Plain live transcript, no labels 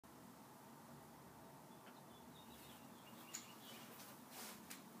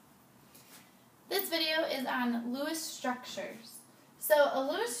is on Lewis structures. So a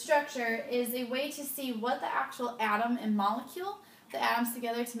Lewis structure is a way to see what the actual atom and molecule, the atoms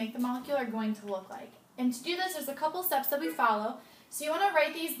together to make the molecule, are going to look like. And to do this, there's a couple steps that we follow. So you want to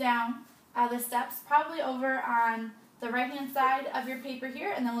write these down, the steps, probably over on the right-hand side of your paper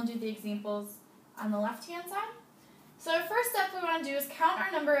here, and then we'll do the examples on the left-hand side. So our first step we want to do is count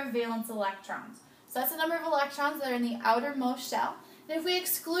our number of valence electrons. So that's the number of electrons that are in the outermost shell. And if we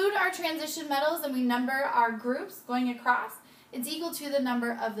exclude our transition metals and we number our groups going across, it's equal to the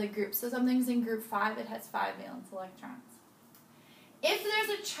number of the groups. So something's in group 5, it has 5 valence electrons. If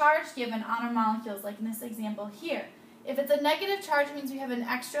there's a charge given on our molecules, like in this example here, if it's a negative charge, it means we have an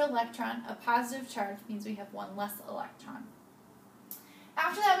extra electron. A positive charge means we have one less electron.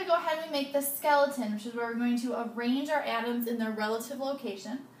 After that, we go ahead and we make the skeleton, which is where we're going to arrange our atoms in their relative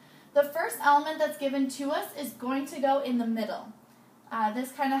location. The first element that's given to us is going to go in the middle.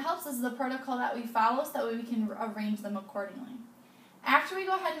 This kind of helps. This is the protocol that we follow so that way we can arrange them accordingly. After we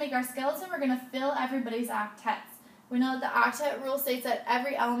go ahead and make our skeleton, we're going to fill everybody's octets. We know that the octet rule states that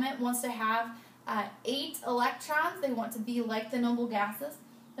every element wants to have 8 electrons. They want to be like the noble gases.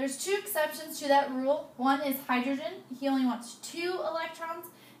 There's 2 exceptions to that rule. One is hydrogen. He only wants 2 electrons,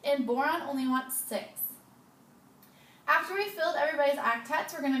 and boron only wants 6. After we filled everybody's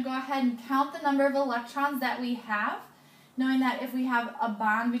octets, we're going to go ahead and count the number of electrons that we have, knowing that if we have a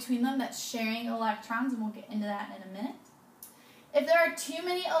bond between them that's sharing electrons, and we'll get into that in a minute. If there are too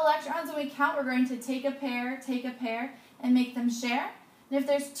many electrons when we count, we're going to take a pair, and make them share. And if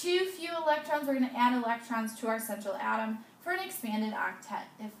there's too few electrons, we're going to add electrons to our central atom for an expanded octet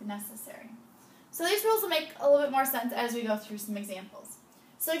if necessary. So these rules will make a little bit more sense as we go through some examples.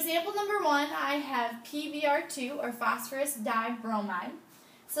 So example number 1, I have PBr2, or phosphorus dibromide.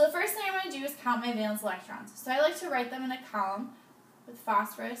 So the first thing I'm going to do is count my valence electrons. So I like to write them in a column with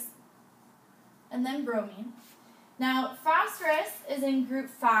phosphorus and then bromine. Now phosphorus is in group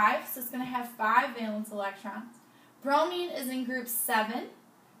 5, so it's going to have 5 valence electrons. Bromine is in group 7,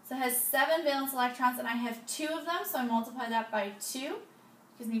 so it has 7 valence electrons, and I have 2 of them, so I multiply that by 2,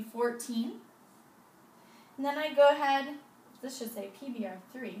 gives me 14. And then I go ahead, this should say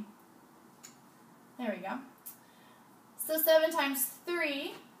PBr3. There we go. So 7 times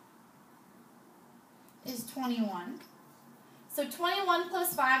 3 is 21. So 21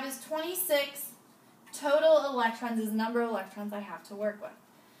 plus 5 is 26. Total electrons is the number of electrons I have to work with.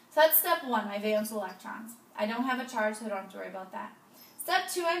 So that's step 1, my valence electrons. I don't have a charge, so I don't have to worry about that. Step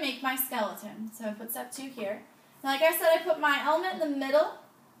 2, I make my skeleton. So I put step 2 here. Now, like I said, I put my element in the middle.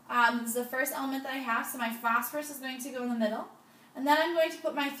 This is the first element that I have, so my phosphorus is going to go in the middle. And then I'm going to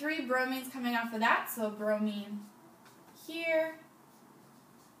put my 3 bromines coming off of that. So bromine here,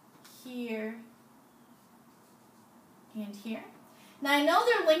 here, and here. Now I know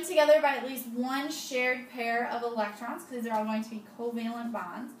they're linked together by at least one shared pair of electrons because these are all going to be covalent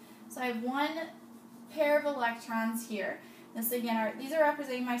bonds. So I have one pair of electrons here. This again, these are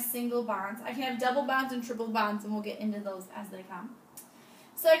representing my single bonds. I can have double bonds and triple bonds, and we'll get into those as they come.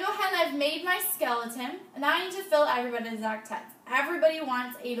 So I go ahead and I've made my skeleton, and now I need to fill everybody's octets. Everybody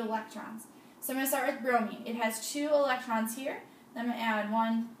wants 8 electrons. So I'm going to start with bromine. It has 2 electrons here. Then I'm going to add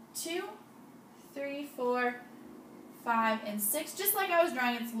 1, 2, 3, 4, 5, and 6, just like I was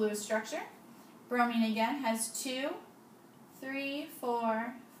drawing its Lewis structure. Bromine again has 2, 3,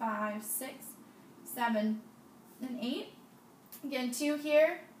 4, 5, 6, 7, and 8. Again, 2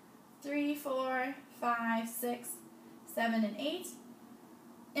 here, 3, 4, 5, 6, 7, and 8.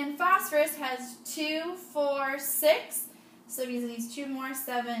 And phosphorus has 2, 4, 6, so it needs 2 more,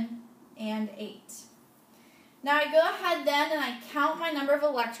 7, and 8. Now I go ahead then and I count my number of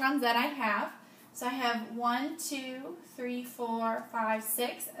electrons that I have. So I have 1, 2, 3, 4, 5,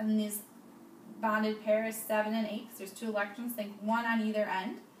 6, and this bonded pair is 7 and 8, because there's 2 electrons, think 1 on either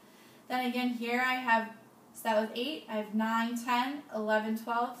end. Then again here I have, so that was 8, I have 9, 10, 11,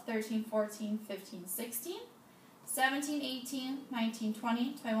 12, 13, 14, 15, 16, 17, 18, 19,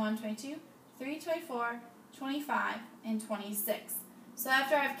 20, 21, 22, 23, 24, 25, and 26. So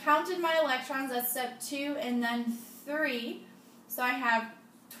after I've counted my electrons, that's step 2 and then 3. So I have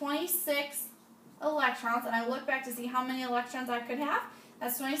 26 electrons, and I look back to see how many electrons I could have.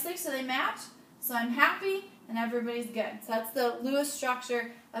 That's 26, so they match. So I'm happy, and everybody's good. So that's the Lewis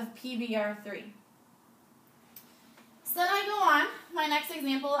structure of PBr3. So then I go on. My next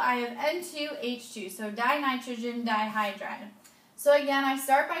example, I have N2H2, so dinitrogen dihydride. So again, I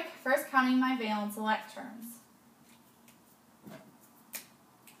start by first counting my valence electrons.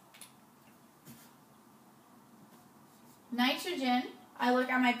 Nitrogen, I look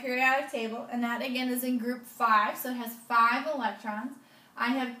on my periodic table, and that again is in group 5, so it has 5 electrons. I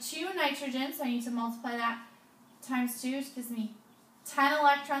have 2 nitrogen, so I need to multiply that times 2, which gives me 10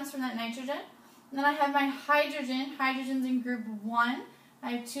 electrons from that nitrogen. And then I have my hydrogen. Hydrogen's in group 1.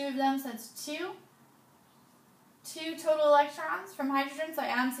 I have 2 of them, so that's 2 total electrons from hydrogen, so I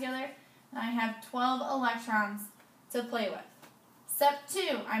add them together, and I have 12 electrons to play with. Step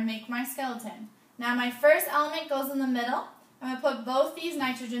 2, I make my skeleton. Now my first element goes in the middle. I'm going to put both these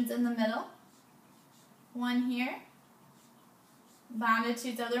nitrogens in the middle. One here, bonded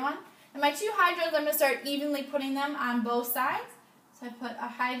to the other one. And my 2 hydrogens, I'm going to start evenly putting them on both sides. So I put a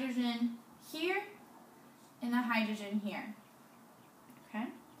hydrogen here and a hydrogen here. Okay.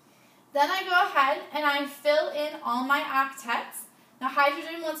 Then I go ahead and I fill in all my octets. Now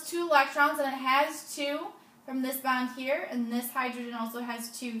hydrogen wants 2 electrons, and it has 2 from this bond here, and this hydrogen also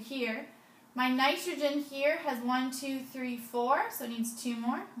has 2 here. My nitrogen here has 1, 2, 3, 4, so it needs 2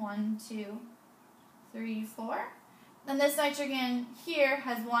 more. 1, 2, 3, 4. Then this nitrogen here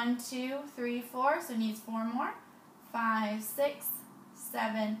has 1, 2, 3, 4, so it needs 4 more. 5, 6,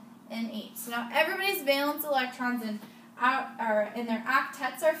 7, and 8. So now everybody's valence electrons and their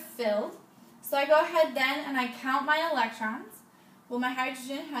octets are filled. So I go ahead then and I count my electrons. Well, my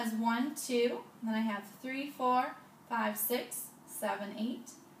hydrogen has 1, 2, then I have 3, 4, 5, 6, 7,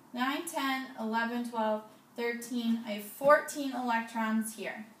 8, 9, 10, 11, 12, 13. I have 14 electrons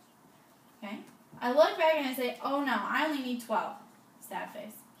here. Okay. I look back and I say, oh no, I only need 12. Sad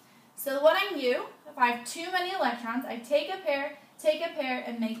face. So what I do, if I have too many electrons, I take a pair,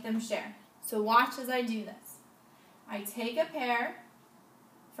 and make them share. So watch as I do this. I take a pair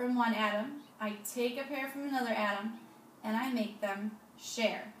from one atom, I take a pair from another atom, and I make them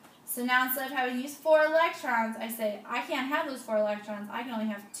share. So now instead of having these 4 electrons, I say, I can't have those 4 electrons, I can only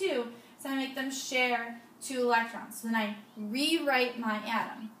have 2, so I make them share 2 electrons. So then I rewrite my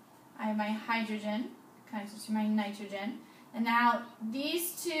atom. I have my hydrogen connected to my nitrogen, and now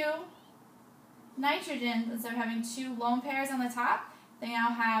these 2 nitrogens, instead of having 2 lone pairs on the top, they now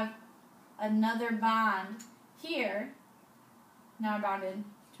have another bond here, now bonded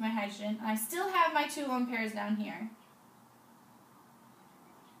to my hydrogen, and I still have my 2 lone pairs down here,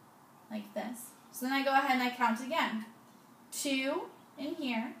 like this. So then I go ahead and I count again. 2 in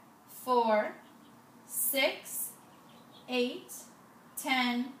here, 4, 6, 8,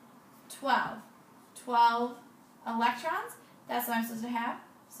 10, 12. 12 electrons, that's what I'm supposed to have,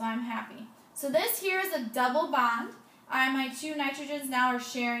 so I'm happy. So this here is a double bond. My 2 nitrogens now are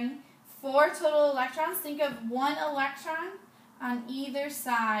sharing 4 total electrons. Think of 1 electron on either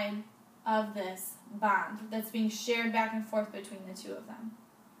side of this bond that's being shared back and forth between the 2 of them.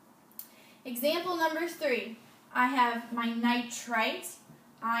 Example number 3. I have my nitrite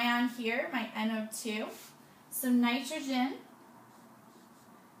ion here, my NO2. So nitrogen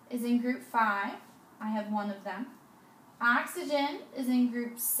is in group 5. I have 1 of them. Oxygen is in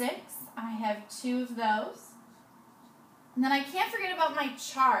group 6. I have 2 of those. And then I can't forget about my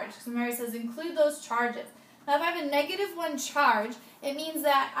charge, because Mary says include those charges. Now if I have a -1 charge, it means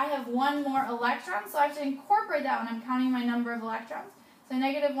that I have 1 more electron, so I have to incorporate that when I'm counting my number of electrons. So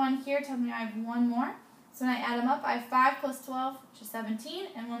 -1 here tells me I have 1 more. So when I add them up, I have 5 plus 12, which is 17,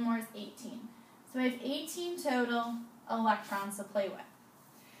 and 1 more is 18. So I have 18 total electrons to play with.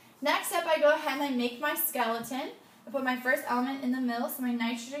 Next up, I go ahead and I make my skeleton. I put my first element in the middle, so my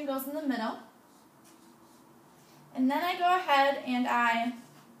nitrogen goes in the middle. And then I go ahead and I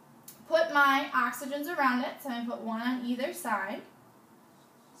put my oxygens around it, so I put 1 on either side,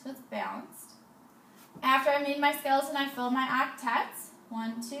 so it's balanced. After I made my skeleton, I fill my octets.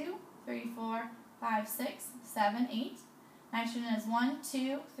 1, 2, 3, 4, 5, 6, 7, 8. Nitrogen is 1,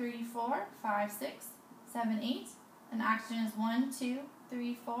 2, 3, 4, 5, 6, 7, 8. And oxygen is 1, 2,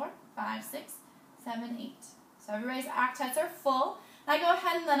 3, 4, 5, 6, 7, 8. So everybody's octets are full. And I go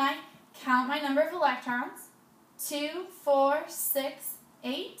ahead and then I count my number of electrons. 2, 4, 6,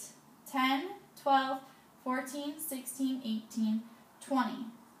 8, 10, 12, 14, 16, 18, 20.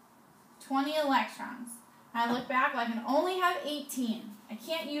 20 electrons. And I look back, well, I can only have 18. I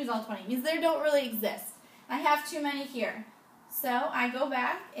can't use all 20 because they don't really exist. I have too many here. So I go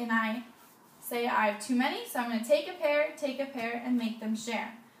back and I say I have too many, so I'm going to take a pair, and make them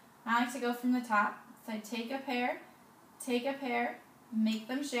share. I like to go from the top. So I take a pair, make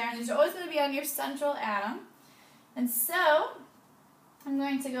them share. And these are always going to be on your central atom. And so I'm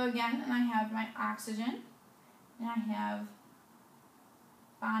going to go again, and I have my oxygen, and I have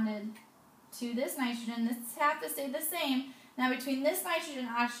bonded to this nitrogen. This have to stay the same. Now between this nitrogen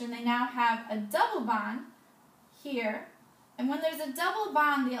and oxygen, they now have a double bond here. And when there's a double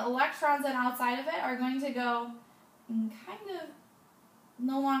bond, the electrons on outside of it are going to go kind of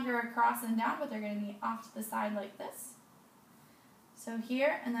no longer across and down, but they're going to be off to the side like this. So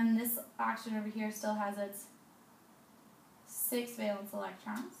here, and then this oxygen over here still has its 6 valence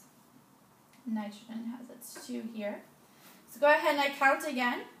electrons. Nitrogen has its 2 here. So go ahead and I count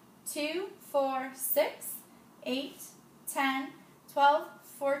again. 2, 4, 6, 8, 10, 12,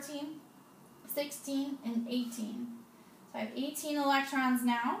 14, 16, and 18. So I have 18 electrons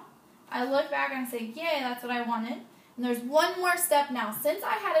now. I look back and I say, yay, that's what I wanted. And there's one more step now. Since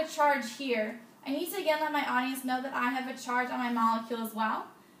I had a charge here, I need to again let my audience know that I have a charge on my molecule as well.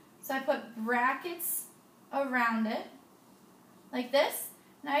 So I put brackets around it, like this.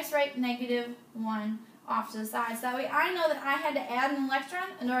 And I just write -1 off to the side. So that way I know that I had to add an electron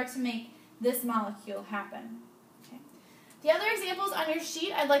in order to make this molecule happen. Okay. The other examples on your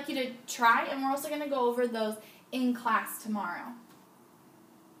sheet I'd like you to try, and we're also going to go over those in class tomorrow.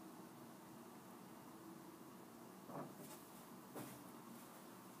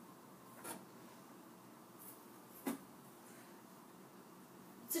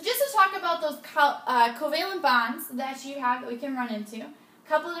 So just to talk about those covalent bonds that you have that we can run into, a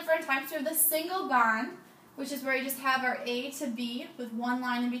couple of different types. We have the single bond, which is where you just have our A to B with one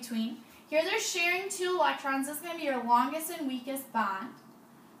line in between. Here they're sharing 2 electrons. This is going to be your longest and weakest bond.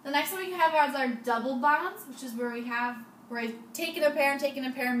 The next one we have is our double bonds, which is where I've taken a pair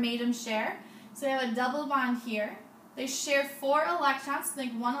and made them share. So we have a double bond here. They share 4 electrons, so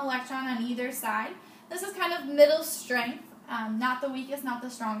make 1 electron on either side. This is kind of middle strength. Not the weakest, not the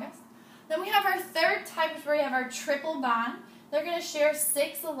strongest. Then we have our third type, which is where we have our triple bond. They're going to share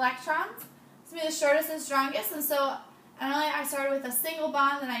 6 electrons. It's going to be the shortest and strongest. And so I started with a single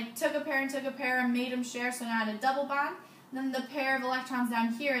bond, then I took a pair and made them share, so now I had a double bond. And then the pair of electrons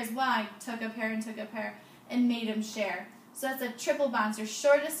down here as well, I took a pair and made them share. So that's a triple bond, it's your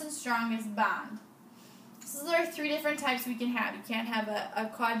shortest and strongest bond. So there are 3 different types we can have. You can't have a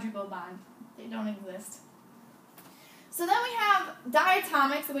quadruple bond. They don't exist. So then we have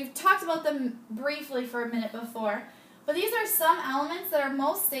diatomics, and we've talked about them briefly for a minute before. But these are some elements that are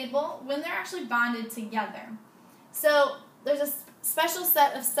most stable when they're actually bonded together. So there's a special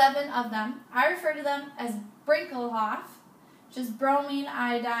set of 7 of them. I refer to them as Brinkelhoff, which is bromine,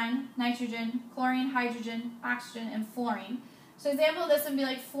 iodine, nitrogen, chlorine, hydrogen, oxygen, and fluorine. So an example of this would be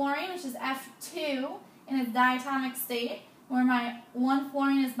like fluorine, which is F2 in its diatomic state, where my one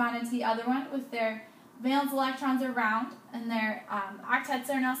fluorine is bonded to the other one with their valence electrons around, and their octets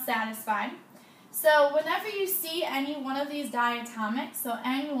are now satisfied. So whenever you see any one of these diatomics, so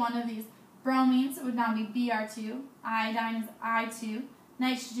any one of these bromines would now be Br2, iodine is I2,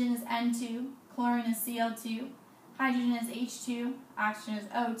 nitrogen is N2, chlorine is Cl2, hydrogen is H2, oxygen is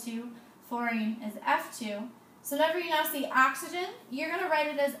O2, fluorine is F2. So whenever you now see oxygen, you're going to write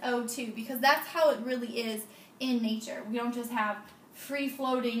it as O2 because that's how it really is in nature. We don't just have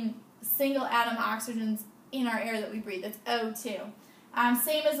free-floating single atom oxygens in our air that we breathe. It's O2.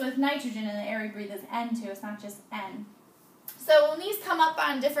 Same as with nitrogen in the air we breathe is N2. It's not just N. So when these come up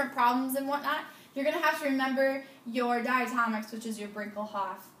on different problems and whatnot, you're going to have to remember your diatomics, which is your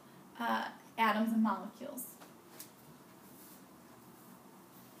Brinkelhoff atoms and molecules.